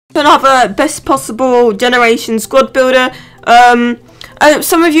Another best possible generation squad builder.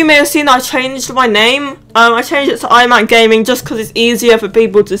 Some of you may have seen that I changed my name. I changed it to iMac Gaming just because it's easier for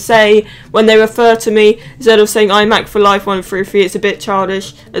people to say when they refer to me instead of saying iMac for Life 133. It's a bit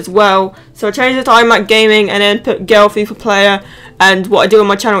childish as well. So I changed it to iMac Gaming and then put Girl FIFA Player and what I do on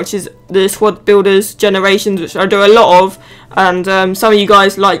my channel, which is the squad builders generations, which I do a lot of. And some of you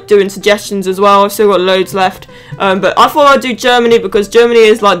guys like doing suggestions as well. I've still got loads left. But I thought I'd do Germany because Germany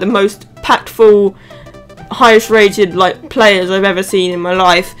is like the most packed-full, highest rated like players I've ever seen in my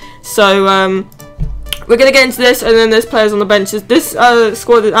life. So we're gonna get into this, and then there's players on the benches. This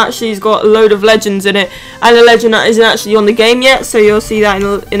squad actually has got a load of legends in it, and a legend that isn't actually on the game yet, so you'll see that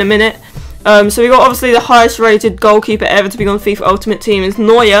in a minute. So we got obviously the highest rated goalkeeper ever to be on FIFA Ultimate Team is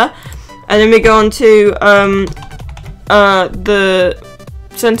Neuer, and then we go on to the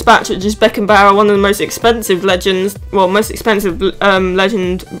centre back, which is Beckenbauer, one of the most expensive legends, well, most expensive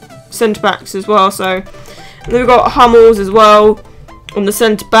legend centre backs as well. So and then we've got Hummels as well on the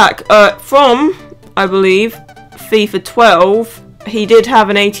centre back from, I believe, FIFA 12. He did have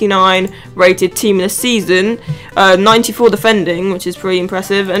an 89 rated team of the season, 94 defending, which is pretty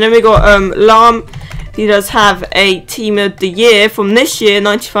impressive. And then we got Lahm. He does have a team of the year from this year,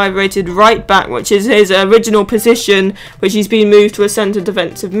 95 rated right back, which is his original position, which he's been moved to a centre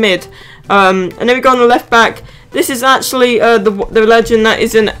defensive mid. And then we go on the left back. This is actually the legend that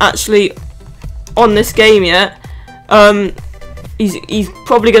isn't actually on this game yet. He's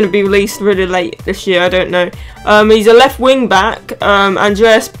probably going to be released really late this year, I don't know. He's a left wing back,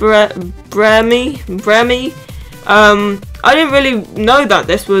 Andreas Bremi. I didn't really know that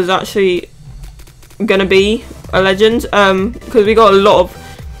this was actually going to be a legend, because we got a lot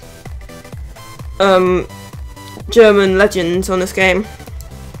of German legends on this game.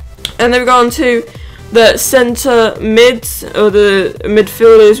 And then we go on to the centre mids, or the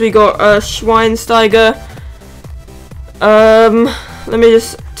midfielders. We got Schweinsteiger. Let me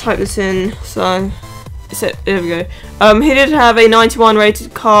just type this in. So there we go. He did have a 91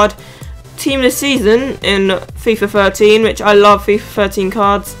 rated card, team of the season in FIFA 13, which I love FIFA 13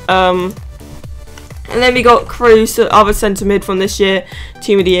 cards. And then we got Cruz, the other centre mid from this year,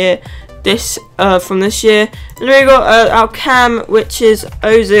 team of the year. From this year. And then we got our cam, which is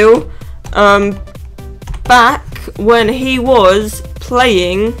Ozil. Back when he was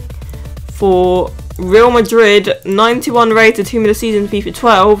playing for Real Madrid, 91 rated team of the season, FIFA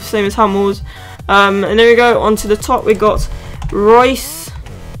 12, same as Hummels. And then we go on to the top. We got Royce.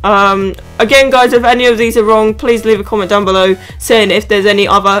 Again, guys, if any of these are wrong, please leave a comment down below saying if there's any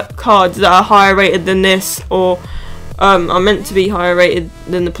other cards that are higher rated than this, or are meant to be higher rated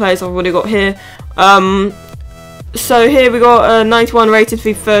than the players I've already got here. So here we got a 91 rated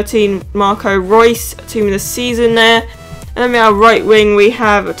FIFA 13 Marco Reus, team of the season there. And then we have right wing, we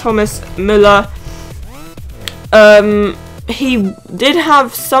have Thomas Müller. He did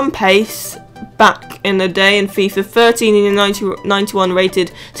have some pace back in the day in FIFA 13 in the 91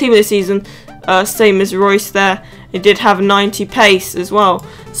 rated team of the season, same as Reus there. He did have 90 pace as well.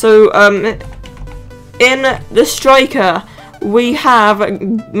 So in the striker, we have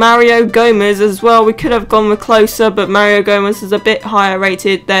Mario Gomez as well. We could have gone with Closer, but Mario Gomez is a bit higher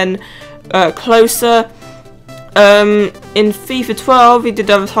rated than Closer. In FIFA 12, he did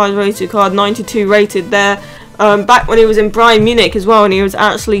have a high rated card, 92 rated there. Back when he was in Bayern Munich as well, and he was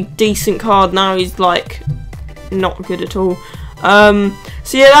actually decent card. Now he's like not good at all.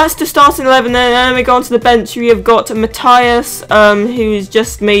 So yeah, that's the starting 11 there. And then we go on to the bench. We have got Matthias, who's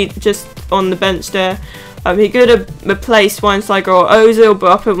just on the bench there. He could have replaced Schweinsteiger or Ozil,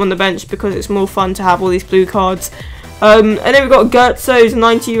 but I put him on the bench because it's more fun to have all these blue cards. And then we've got Götze, who's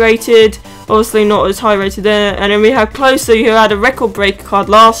 90 rated, obviously not as high rated there. And then we have Closer, who had a record breaker card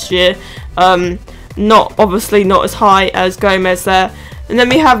last year, obviously not as high as Gomez there. And then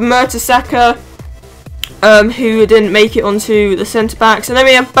we have Mertesacker, who didn't make it onto the centre backs. And then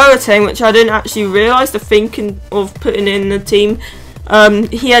we have Boateng, which I didn't actually realise the thinking of putting in the team.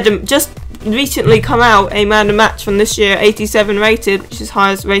 He had just recently come out a man of the match from this year, 87 rated, which is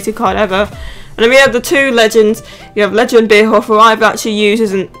highest rated card ever. And then we have the two legends. You have Legend Bierhoff, who I've actually used,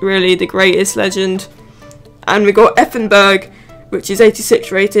 isn't really the greatest legend. And we got Effenberg, which is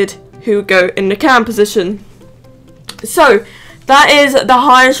 86 rated, who go in the cam position. So that is the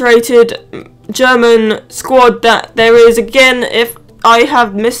highest rated German squad that there is. Again, if I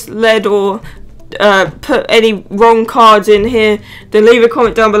have misled or put any wrong cards in here, then leave a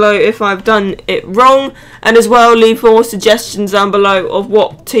comment down below if I've done it wrong, and as well leave more suggestions down below of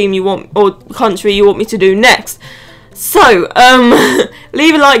what team you want or country you want me to do next. So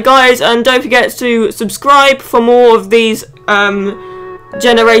leave a like, guys, and don't forget to subscribe for more of these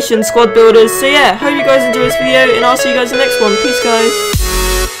generation squad builders. So yeah, hope you guys enjoy this video, and I'll see you guys in the next one. Peace, guys.